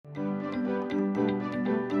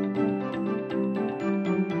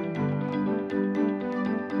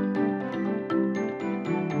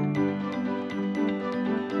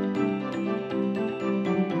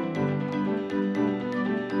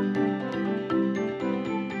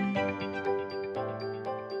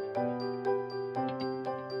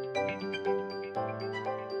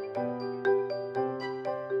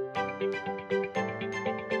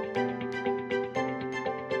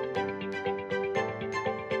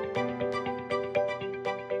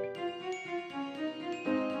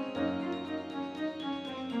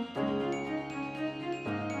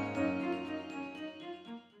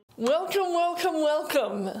Welcome, welcome,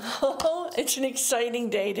 welcome. It's an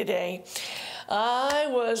exciting day today. I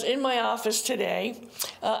was in my office today.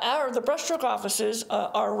 The Brushstroke offices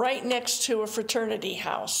are right next to a fraternity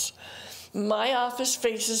house. My office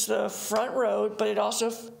faces the front road, but it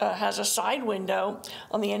also has a side window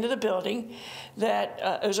on the end of the building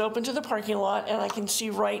that is open to the parking lot, and I can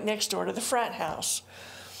see right next door to the frat house.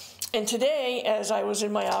 And today, as I was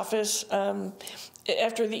in my office,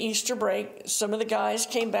 after the Easter break, some of the guys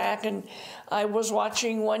came back, and I was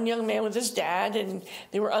watching one young man with his dad, and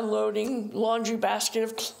they were unloading laundry basket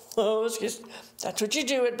of clothes, because that's what you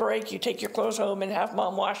do at break. You take your clothes home and have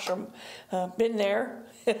mom wash them. Been there,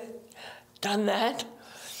 done that.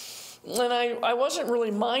 And I wasn't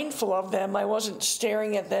really mindful of them. I wasn't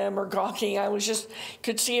staring at them or gawking. I was just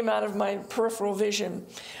could see them out of my peripheral vision.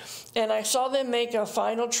 And I saw them make a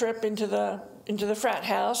final trip into the frat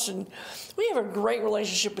house, and we have a great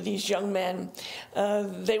relationship with these young men.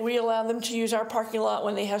 We allow them to use our parking lot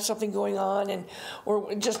when they have something going on,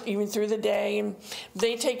 or just even through the day. And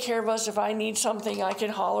they take care of us. If I need something, I can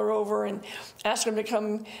holler over and ask them to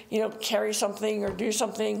come, carry something or do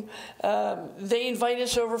something. They invite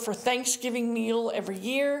us over for Thanksgiving meal every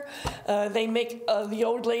year. They make the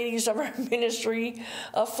old ladies of our ministry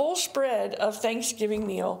a full spread of Thanksgiving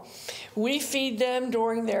meal. We feed them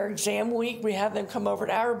during their exam week. We have them come over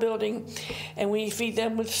to our building, and we feed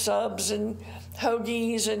them with subs and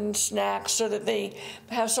hoagies and snacks so that they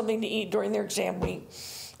have something to eat during their exam week.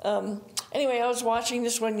 Anyway, I was watching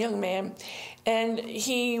this one young man, and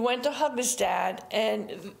he went to hug his dad,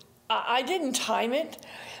 and I didn't time it,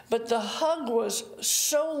 but the hug was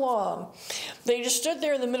so long. They just stood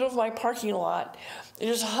there in the middle of my parking lot,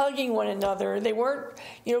 just hugging one another. They weren't,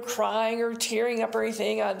 crying or tearing up or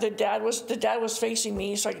anything. The dad was facing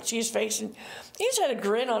me, so I could see his face, and he just had a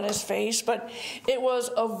grin on his face. But it was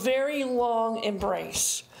a very long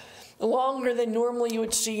embrace, longer than normally you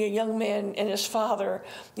would see a young man and his father,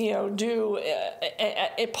 do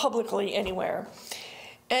publicly anywhere.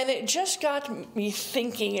 And it just got me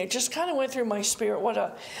thinking. It just kind of went through my spirit.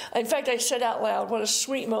 In fact, I said out loud, what a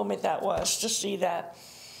sweet moment that was to see that.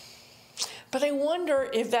 But I wonder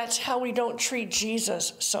if that's how we don't treat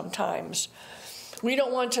Jesus sometimes. We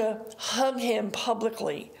don't want to hug him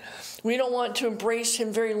publicly. We don't want to embrace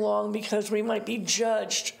him very long because we might be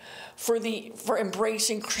judged for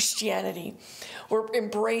embracing Christianity or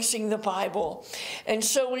embracing the Bible. And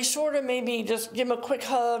so we sort of maybe just give him a quick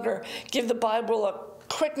hug or give the Bible a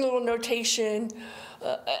quick little notation,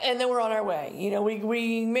 and then we're on our way.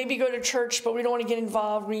 We maybe go to church, but we don't want to get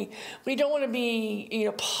involved. We don't want to be,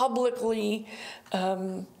 publicly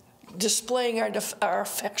displaying our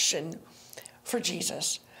affection for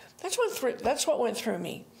Jesus. That's what went through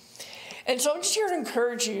me. And so I'm just here to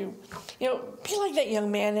encourage you, be like that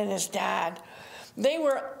young man and his dad. They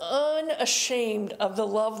were unashamed of the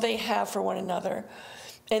love they have for one another.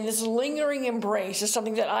 And this lingering embrace is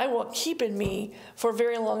something that I will keep in me for a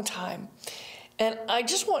very long time. And I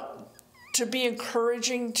just want to be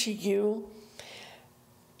encouraging to you.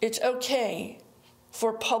 It's okay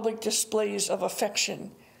for public displays of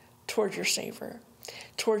affection toward your Savior,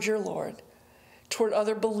 toward your Lord, toward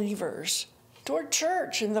other believers, toward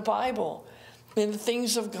church and the Bible and the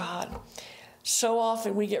things of God. So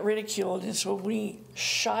often we get ridiculed, and so we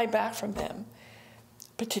shy back from them.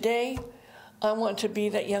 But today, I want to be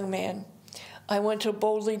that young man. I want to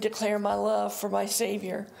boldly declare my love for my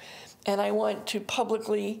Savior, and I want to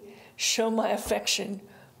publicly show my affection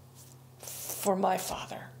for my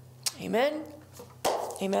Father. Amen,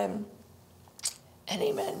 amen, and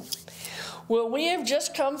amen. Well, we have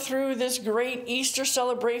just come through this great Easter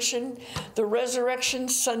celebration, the Resurrection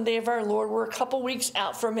Sunday of our Lord. We're a couple weeks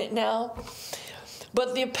out from it now.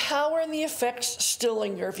 But the power and the effects still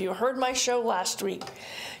linger. If you heard my show last week,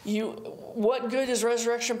 what good is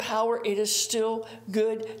resurrection power? It is still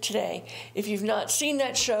good today. If you've not seen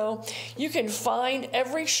that show, you can find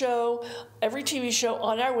every TV show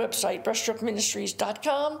on our website,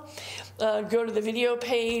 brushstrokeministries.com. Go to the video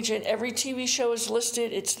page, and every TV show is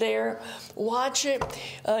listed. It's there. Watch it.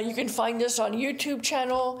 You can find us on YouTube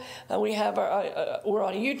channel. We're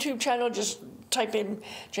on a YouTube channel. Just type in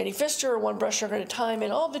Jenny Pfister or One Brushstroke at a Time,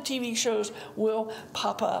 and all the TV shows will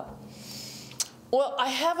pop up. Well, I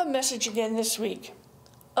have a message again this week,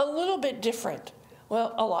 a little bit different,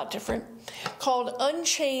 well, a lot different, called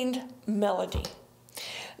Unchained Melody.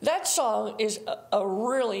 That song is a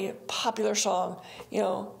really popular song,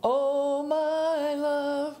 Oh My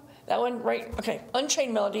Love. That one, right? Okay,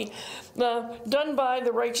 Unchained Melody, done by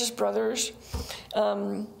the Righteous Brothers.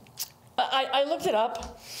 I looked it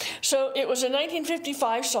up. So it was a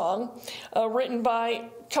 1955 song written by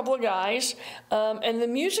couple of guys, and the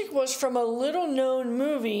music was from a little-known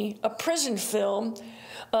movie, a prison film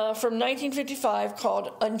from 1955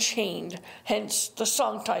 called Unchained, hence the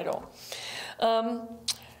song title.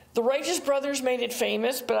 The Righteous Brothers made it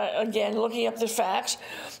famous, but again, looking up the facts,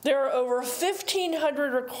 there are over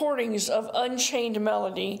 1,500 recordings of Unchained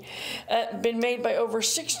melody, been made by over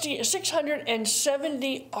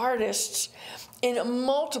 670 artists in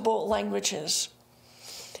multiple languages.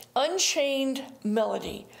 Unchained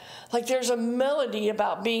melody, like there's a melody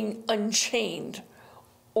about being unchained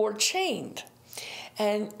or chained.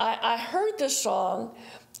 And I heard this song,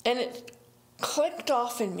 and it clicked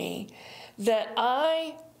off in me that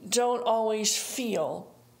I don't always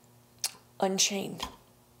feel unchained.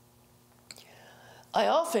 I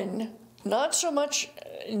often, not so much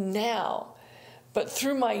now, but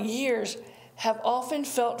through my years, have often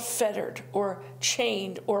felt fettered or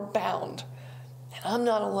chained or bound. And I'm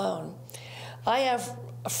not alone. I have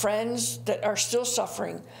friends that are still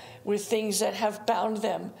suffering with things that have bound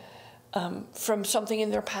them from something in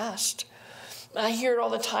their past. I hear it all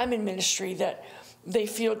the time in ministry that they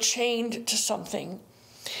feel chained to something.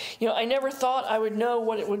 You know, I never thought I would know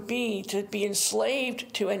what it would be to be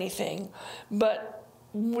enslaved to anything, but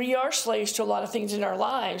we are slaves to a lot of things in our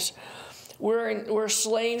lives. We're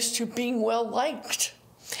slaves to being well-liked.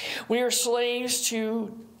 We are slaves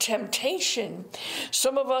to temptation.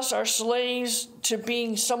 Some of us are slaves to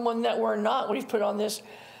being someone that we're not. We've put on this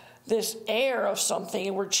air of something,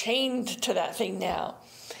 and we're chained to that thing now.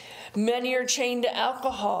 Many are chained to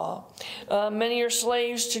alcohol. Many are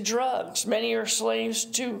slaves to drugs. Many are slaves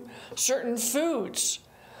to certain foods,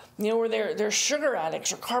 you know, where they're sugar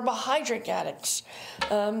addicts or carbohydrate addicts.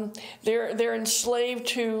 They're enslaved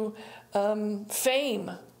to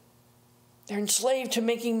fame. They're enslaved to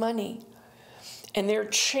making money, and they're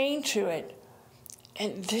chained to it.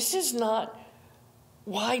 And this is not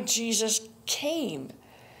why Jesus came.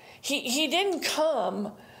 He didn't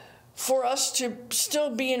come for us to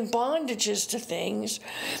still be in bondages to things.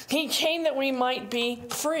 He came that we might be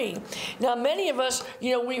free. Now, many of us,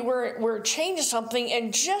 you know, we're chained to something,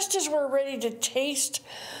 and just as we're ready to taste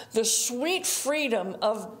the sweet freedom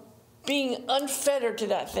of being unfettered to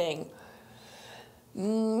that thing,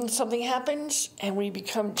 something happens, and we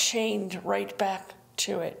become chained right back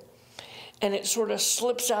to it, and it sort of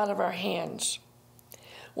slips out of our hands.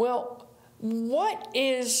 Well, what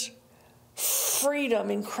is freedom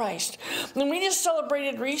in Christ? When we just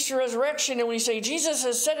celebrated Easter resurrection and we say Jesus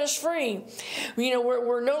has set us free, you know,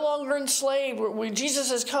 we're no longer enslaved. Jesus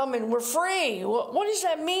has come and we're free. What does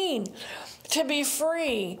that mean to be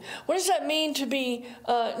free? What does that mean to be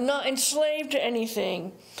not enslaved to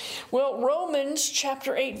anything? Well, Romans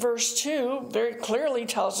chapter 8 verse 2 very clearly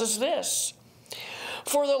tells us this.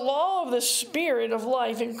 For the law of the Spirit of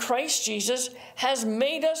life in Christ Jesus has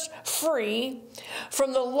made us free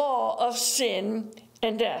from the law of sin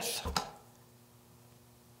and death.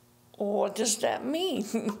 What does that mean?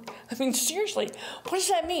 I mean, seriously, what does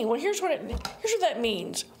that mean? Well, here's what that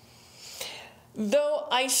means. Though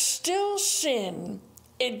I still sin,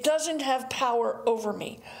 it doesn't have power over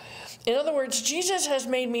me. In other words, Jesus has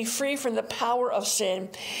made me free from the power of sin,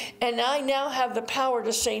 and I now have the power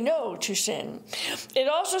to say no to sin. It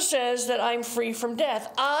also says that I'm free from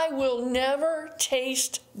death. I will never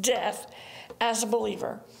taste death as a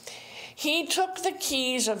believer. He took the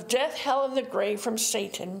keys of death, hell, and the grave from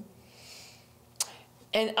Satan,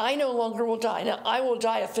 and I no longer will die. Now, I will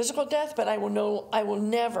die a physical death, but I will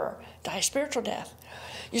never die a spiritual death.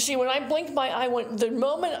 You see, when I blinked my eye, the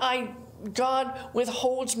moment God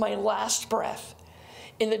withholds my last breath,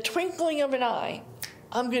 in the twinkling of an eye,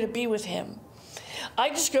 I'm going to be with him. I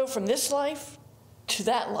just go from this life to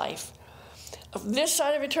that life, of this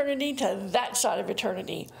side of eternity to that side of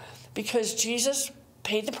eternity, because Jesus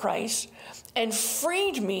paid the price and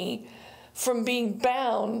freed me from being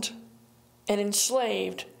bound and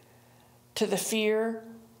enslaved to the fear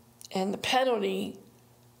and the penalty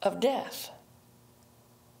of death.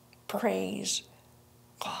 Praise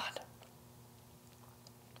God.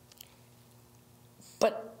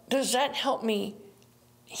 But does that help me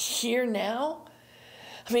here now?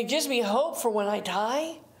 I mean, it gives me hope for when I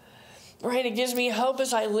die, right? It gives me hope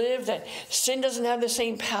as I live that sin doesn't have the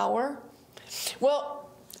same power. Well,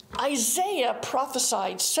 Isaiah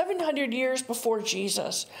prophesied 700 years before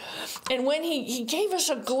Jesus. And when he gave us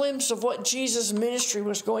a glimpse of what Jesus' ministry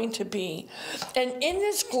was going to be. And in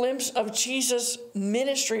this glimpse of Jesus'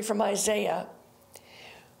 ministry from Isaiah,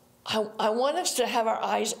 I want us to have our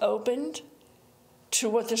eyes opened to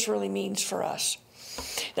what this really means for us.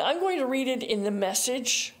 Now, I'm going to read it in the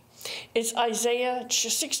Message. It's Isaiah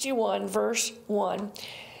 61, verse 1.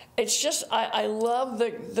 It's just, I love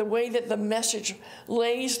the way that the Message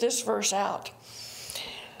lays this verse out.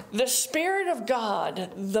 The Spirit of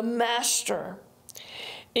God, the Master,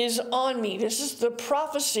 is on me. This is the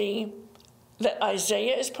prophecy that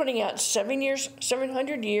Isaiah is putting out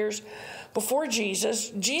 700 years before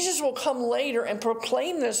Jesus. Jesus will come later and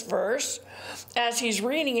proclaim this verse as he's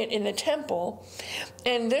reading it in the temple.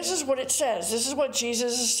 And this is what it says. This is what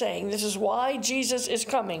Jesus is saying. This is why Jesus is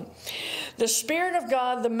coming. The Spirit of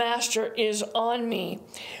God, the Master, is on me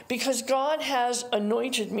because God has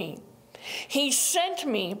anointed me. He sent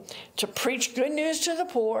me to preach good news to the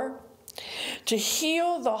poor, to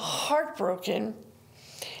heal the heartbroken,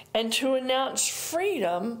 and to announce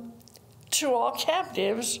freedom to all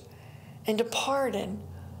captives and to pardon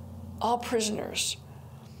all prisoners.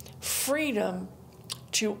 Freedom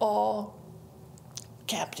to all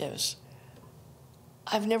captives.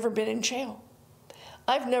 I've never been in jail.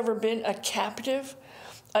 I've never been a captive.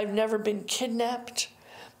 I've never been kidnapped.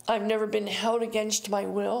 I've never been held against my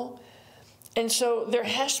will. And so there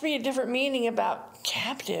has to be a different meaning about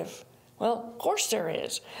captive. Well, of course there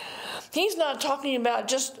is. He's not talking about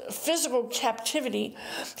just physical captivity.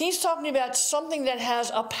 He's talking about something that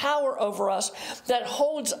has a power over us that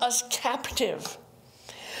holds us captive.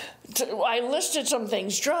 I listed some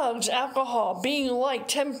things: drugs, alcohol, being liked,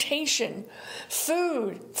 temptation,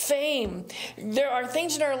 food, fame. There are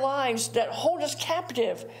things in our lives that hold us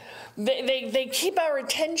captive. They keep our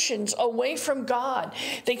attentions away from God.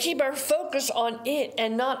 They keep our focus on it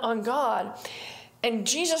and not on God. And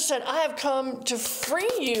Jesus said, I have come to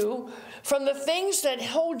free you from the things that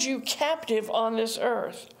hold you captive on this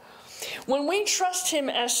earth. When we trust him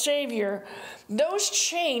as Savior, those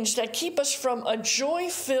chains that keep us from a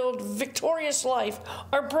joy-filled, victorious life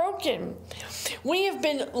are broken. We have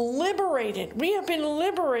been liberated. We have been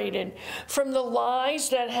liberated from the lies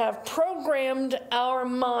that have programmed our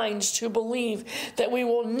minds to believe that we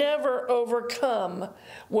will never overcome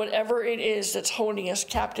whatever it is that's holding us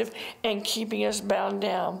captive and keeping us bound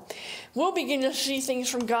down. We'll begin to see things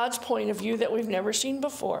from God's point of view that we've never seen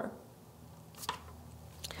before.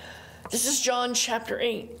 This is John chapter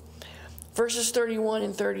 8, verses 31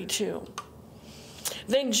 and 32.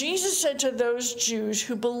 Then Jesus said to those Jews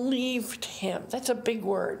who believed him, that's a big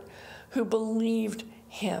word, who believed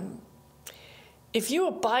him, if you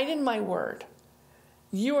abide in my word,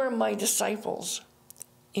 you are my disciples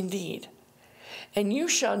indeed, and you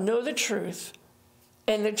shall know the truth,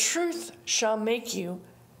 and the truth shall make you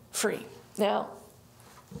free. Now,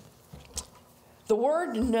 the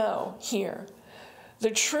word know here, the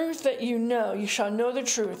truth that you know, you shall know the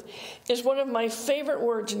truth, is one of my favorite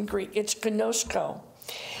words in Greek. It's gnosko.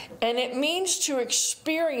 And it means to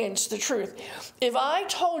experience the truth. If I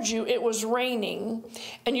told you it was raining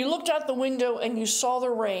and you looked out the window and you saw the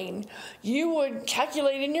rain, you would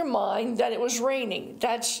calculate in your mind that it was raining.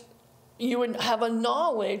 You would have a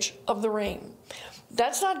knowledge of the rain.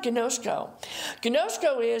 That's not gnosko.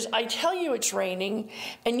 Gnosko is, I tell you it's raining,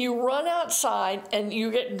 and you run outside and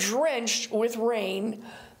you get drenched with rain.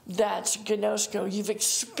 That's gnosko. You've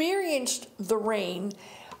experienced the rain,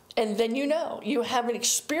 and then you know. You have an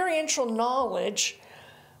experiential knowledge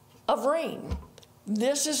of rain.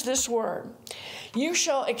 This is this word. You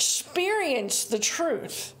shall experience the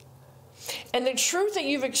truth. And the truth that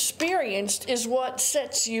you've experienced is what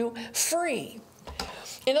sets you free.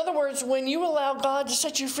 In other words, when you allow God to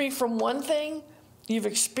set you free from one thing, you've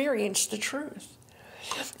experienced the truth.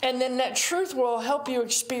 And then that truth will help you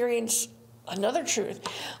experience another truth.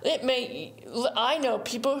 I know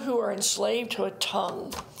people who are enslaved to a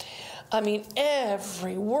tongue. I mean,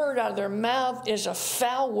 every word out of their mouth is a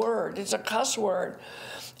foul word. It's a cuss word.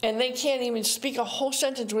 And they can't even speak a whole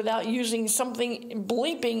sentence without using something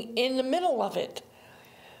bleeping in the middle of it.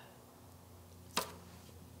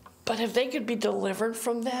 But if they could be delivered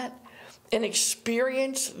from that and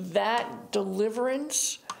experience that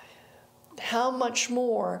deliverance, how much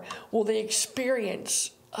more will they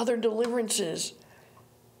experience other deliverances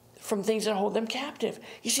from things that hold them captive?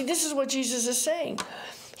 You see, this is what Jesus is saying.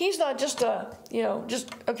 He's not just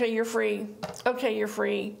okay, you're free, okay, you're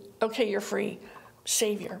free, okay, you're free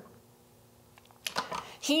Savior.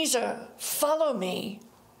 He's a follow me,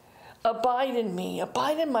 abide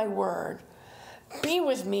in my word. Be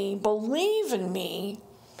with me, believe in me,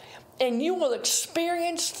 and you will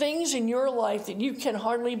experience things in your life that you can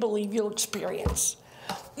hardly believe you'll experience.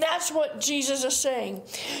 That's what Jesus is saying.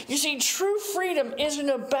 You see, true freedom isn't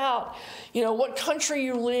about, what country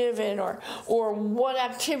you live in or what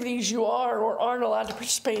activities you are or aren't allowed to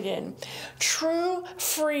participate in. True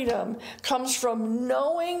freedom comes from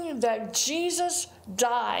knowing that Jesus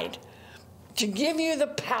died to give you the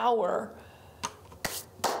power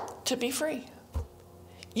to be free.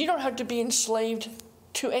 You don't have to be enslaved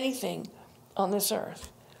to anything on this earth.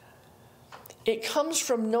 It comes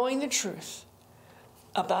from knowing the truth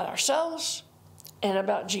about ourselves and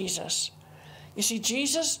about Jesus. You see,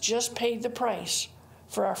 Jesus just paid the price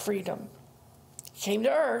for our freedom. He came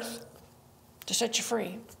to earth to set you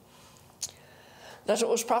free. That's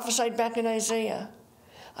what was prophesied back in Isaiah.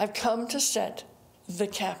 I've come to set the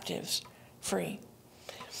captives free.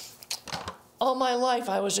 All my life,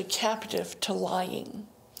 I was a captive to lying.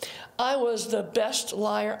 I was the best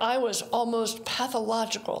liar. I was almost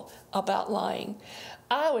pathological about lying.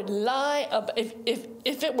 I would lie.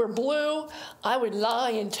 If it were blue, I would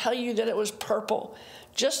lie and tell you that it was purple,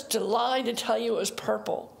 just to lie to tell you it was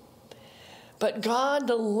purple. But God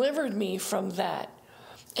delivered me from that,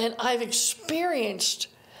 and I've experienced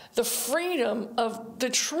the freedom of the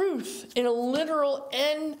truth in a literal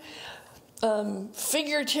and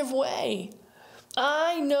figurative way.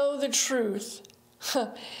 I know the truth.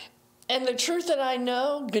 And the truth that I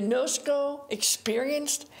know, gnosko,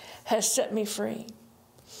 experienced, has set me free.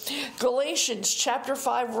 Galatians chapter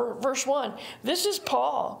 5, verse 1. This is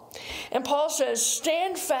Paul. And Paul says,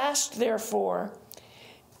 stand fast, therefore,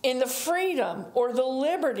 in the freedom or the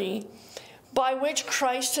liberty by which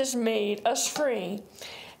Christ has made us free,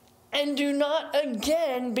 and do not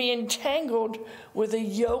again be entangled with a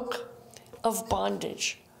yoke of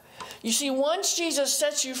bondage. You see, once Jesus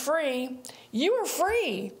sets you free, you are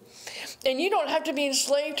free. And you don't have to be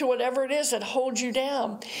enslaved to whatever it is that holds you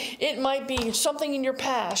down. It might be something in your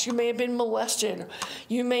past. You may have been molested.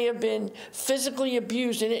 You may have been physically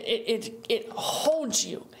abused, and it holds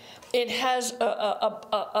you. It has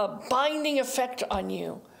a binding effect on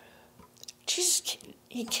you. Jesus,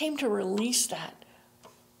 he came to release that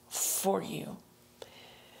for you.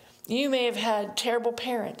 You may have had terrible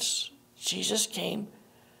parents. Jesus came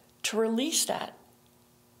to release that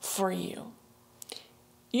for you.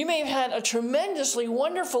 You may have had a tremendously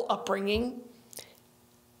wonderful upbringing,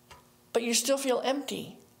 but you still feel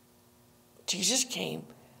empty. Jesus came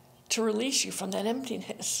to release you from that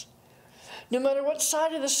emptiness. No matter what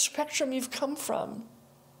side of the spectrum you've come from,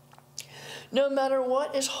 no matter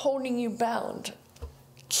what is holding you bound,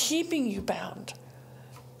 keeping you bound,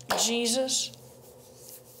 Jesus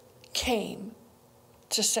came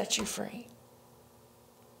to set you free.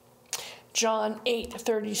 John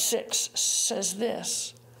 8:36 says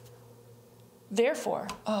this. Therefore,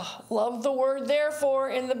 love the word therefore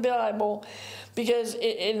in the Bible, because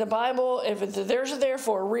in the Bible, if there's a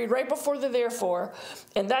therefore, read right before the therefore,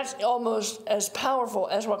 and that's almost as powerful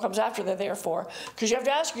as what comes after the therefore, because you have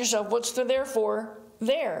to ask yourself, what's the therefore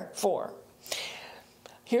there for?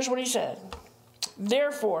 Here's what he said.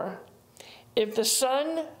 Therefore, if the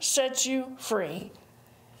Son sets you free,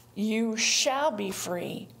 you shall be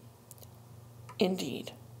free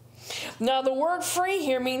indeed. Now, the word free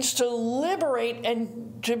here means to liberate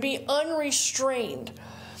and to be unrestrained.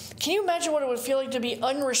 Can you imagine what it would feel like to be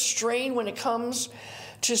unrestrained when it comes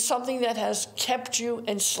to something that has kept you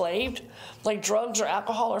enslaved, like drugs or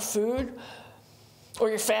alcohol or food, or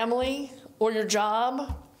your family, or your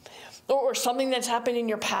job, or something that's happened in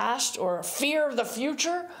your past, or fear of the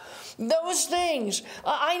future? Those things.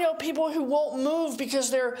 I know people who won't move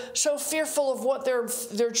because they're so fearful of what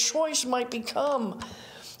their choice might become.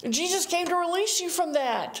 Jesus came to release you from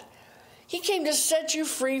that. He came to set you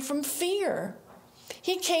free from fear.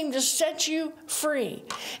 He came to set you free.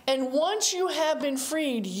 And once you have been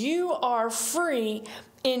freed, you are free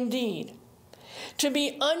indeed. To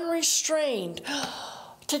be unrestrained,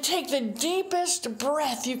 to take the deepest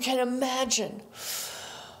breath you can imagine.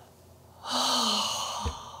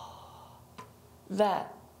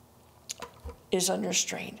 That is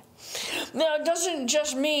unrestrained. Now, it doesn't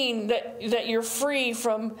just mean that you're free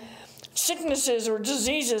from sicknesses or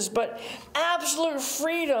diseases, but absolute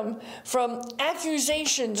freedom from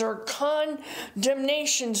accusations or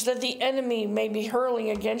condemnations that the enemy may be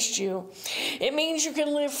hurling against you. It means you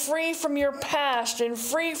can live free from your past and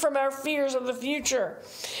free from our fears of the future.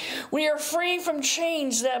 We are free from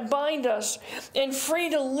chains that bind us and free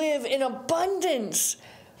to live in abundance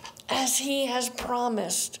as he has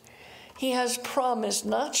promised. He has promised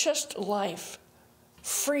not just life,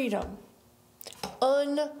 freedom,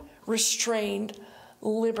 unrestrained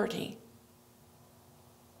liberty,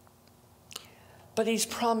 but he's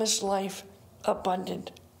promised life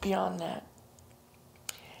abundant beyond that.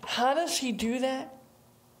 How does he do that?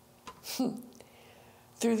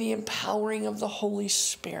 Through the empowering of the Holy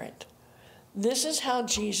Spirit. This is how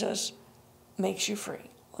Jesus makes you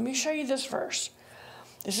free. Let me show you this verse.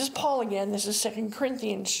 This is Paul again. This is 2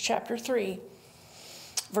 Corinthians chapter 3,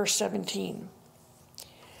 verse 17.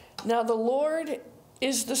 Now the Lord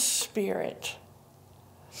is the Spirit.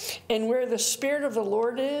 And where the Spirit of the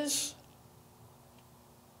Lord is,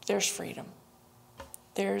 there's freedom.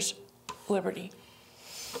 There's liberty.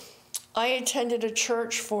 I attended a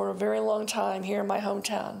church for a very long time here in my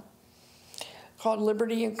hometown called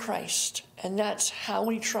Liberty in Christ. And that's how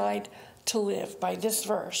we tried to live, by this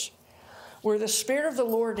verse. Where the Spirit of the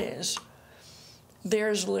Lord is,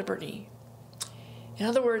 there's liberty. In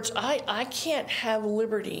other words, I can't have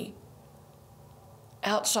liberty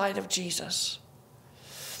outside of Jesus.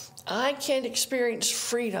 I can't experience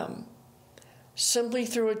freedom simply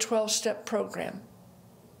through a 12-step program.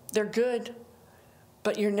 They're good,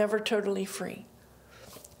 but you're never totally free.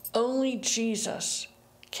 Only Jesus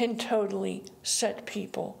can totally set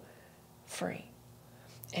people free.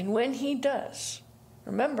 And when he does,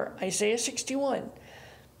 remember, Isaiah 61,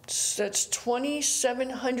 that's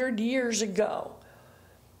 2,700 years ago,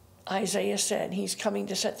 Isaiah said he's coming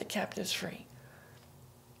to set the captives free.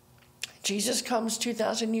 Jesus comes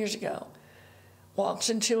 2,000 years ago, walks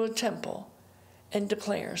into a temple, and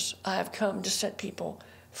declares, I have come to set people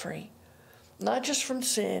free. Not just from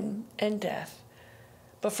sin and death,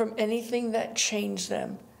 but from anything that chains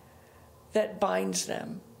them, that binds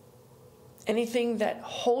them, anything that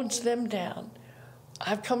holds them down.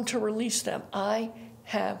 I've come to release them. I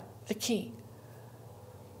have the key.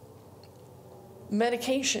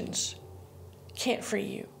 Medications can't free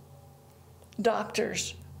you.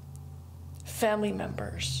 Doctors, family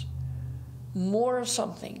members, more of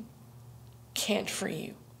something can't free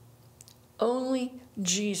you. Only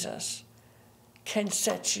Jesus can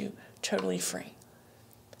set you totally free.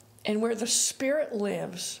 And where the Spirit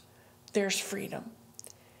lives, there's freedom.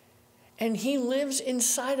 And he lives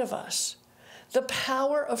inside of us. The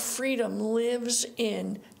power of freedom lives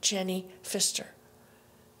in Jenny Pfister.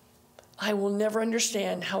 I will never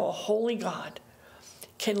understand how a holy God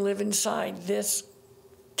can live inside this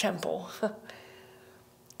temple.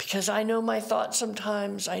 Because I know my thoughts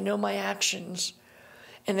sometimes, I know my actions,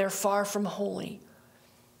 and they're far from holy.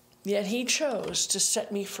 Yet he chose to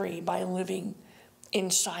set me free by living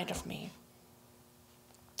inside of me.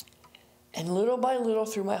 And little by little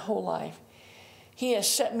through my whole life, he has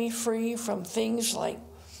set me free from things like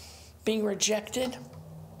being rejected.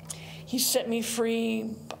 He set me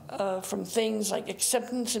free from things like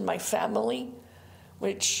acceptance in my family,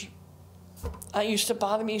 which used to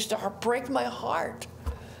bother me, used to break my heart.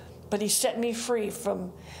 But he set me free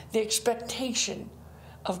from the expectation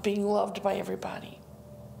of being loved by everybody.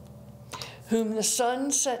 Whom the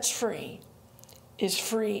Son sets free is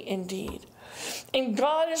free indeed. And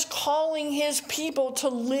God is calling his people to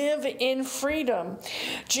live in freedom.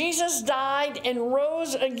 Jesus died and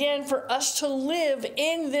rose again for us to live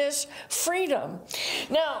in this freedom.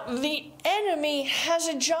 Now, the enemy has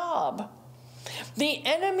a job. The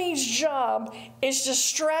enemy's job is to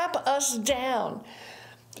strap us down,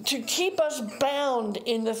 to keep us bound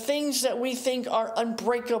in the things that we think are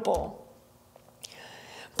unbreakable.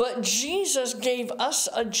 But Jesus gave us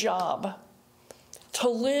a job to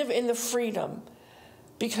live in the freedom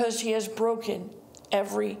because he has broken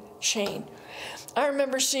every chain. I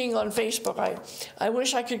remember seeing on Facebook, I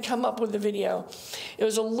wish I could come up with the video. It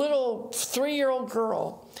was a little 3-year-old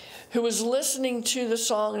girl who was listening to the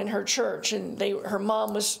song in her church, and her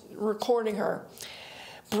mom was recording her.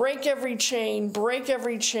 Break every chain, break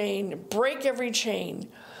every chain, break every chain,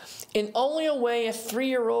 in only a way a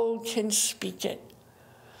 3-year-old can speak it.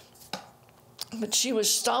 But she was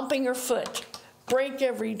stomping her foot. Break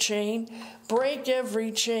every chain, break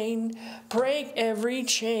every chain, break every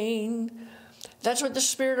chain. That's what the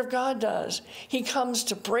Spirit of God does. He comes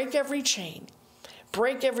to break every chain,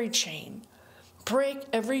 break every chain, break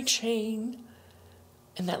every chain.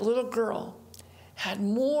 And that little girl had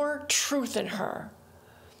more truth in her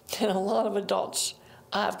than a lot of adults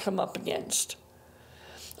I've come up against.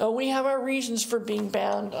 Oh, we have our reasons for being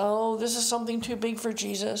bound. Oh, this is something too big for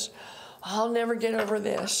Jesus. I'll never get over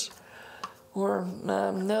this. Or,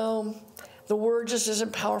 no, the word just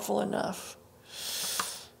isn't powerful enough.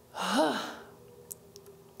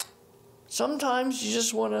 Sometimes you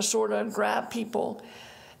just want to sort of grab people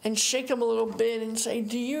and shake them a little bit and say,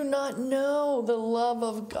 do you not know the love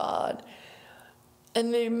of God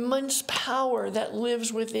and the immense power that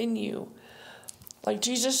lives within you? Like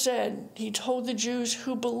Jesus said, he told the Jews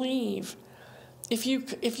who believe, if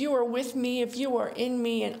you are with me, if you are in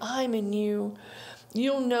me and I'm in you,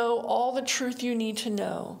 you'll know all the truth you need to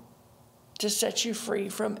know to set you free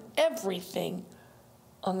from everything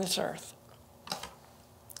on this earth.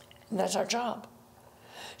 And that's our job.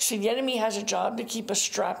 See, the enemy has a job to keep us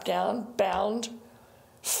strapped down, bound,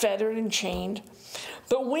 fettered, and chained.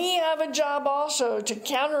 But we have a job also to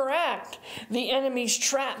counteract the enemy's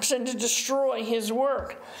traps and to destroy his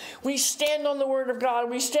work. We stand on the word of God.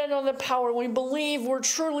 We stand on the power. We believe we're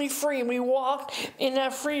truly free. We walk in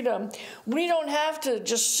that freedom. We don't have to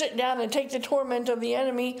just sit down and take the torment of the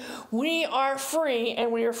enemy. We are free,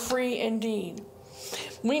 and we are free indeed.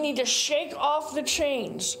 We need to shake off the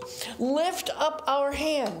chains, lift up our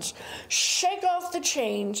hands, shake off the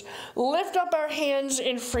chains, lift up our hands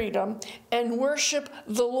in freedom, and worship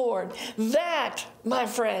the Lord. That, my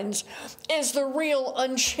friends, is the real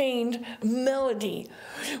Unchained melody.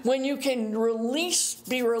 When you can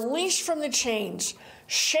be released from the chains,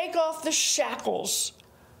 shake off the shackles,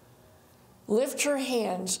 lift your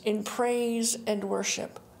hands in praise and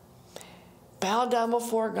worship, bow down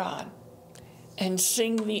before God, and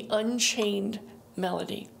sing the Unchained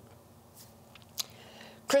melody.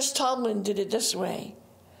 Chris Tomlin did it this way.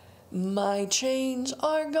 My chains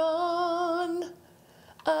are gone,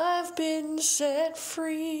 I've been set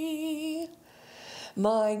free.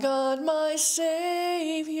 My God, my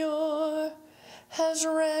Savior, has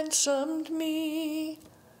ransomed me.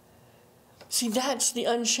 See, that's the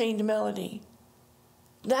Unchained melody.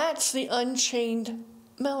 That's the Unchained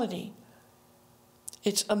melody.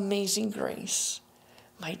 It's Amazing Grace.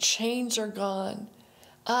 My chains are gone.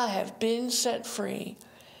 I have been set free.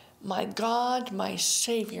 My God, my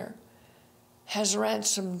Savior, has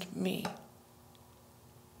ransomed me.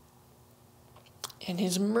 And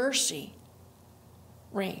his mercy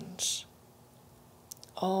reigns.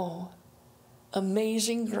 Oh,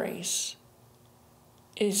 Amazing Grace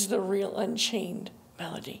is the real Unchained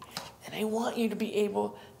melody. And I want you to be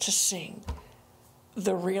able to sing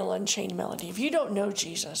the real Unchained melody. If you don't know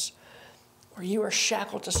Jesus, or you are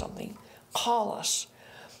shackled to something, call us,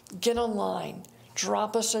 get online,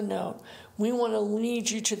 drop us a note. We want to lead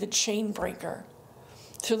you to the chain breaker,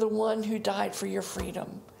 to the one who died for your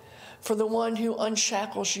freedom, for the one who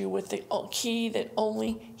unshackles you with the key that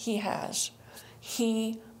only he has.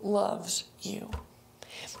 He loves you.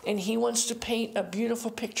 And he wants to paint a beautiful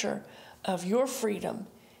picture of your freedom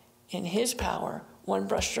in his power, one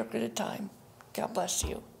brushstroke at a time. God bless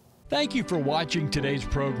you. Thank you for watching today's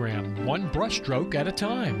program, One Brushstroke at a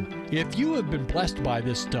Time. If you have been blessed by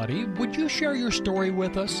this study, would you share your story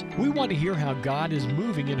with us? We want to hear how God is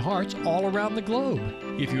moving in hearts all around the globe.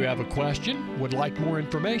 If you have a question, would like more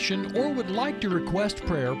information, or would like to request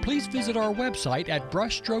prayer, please visit our website at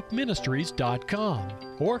brushstrokeministries.com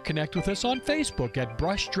or connect with us on Facebook at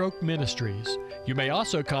Brushstroke Ministries. You may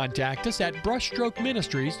also contact us at Brushstroke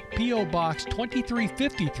Ministries, P.O. Box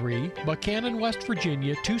 2353, Buchanan, West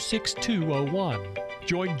Virginia 26201.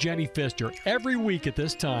 Join Jenny Pfister every week at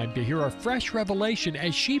this time to hear a fresh revelation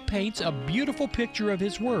as she paints a beautiful picture of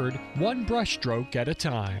His Word, one brushstroke at a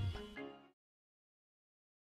time.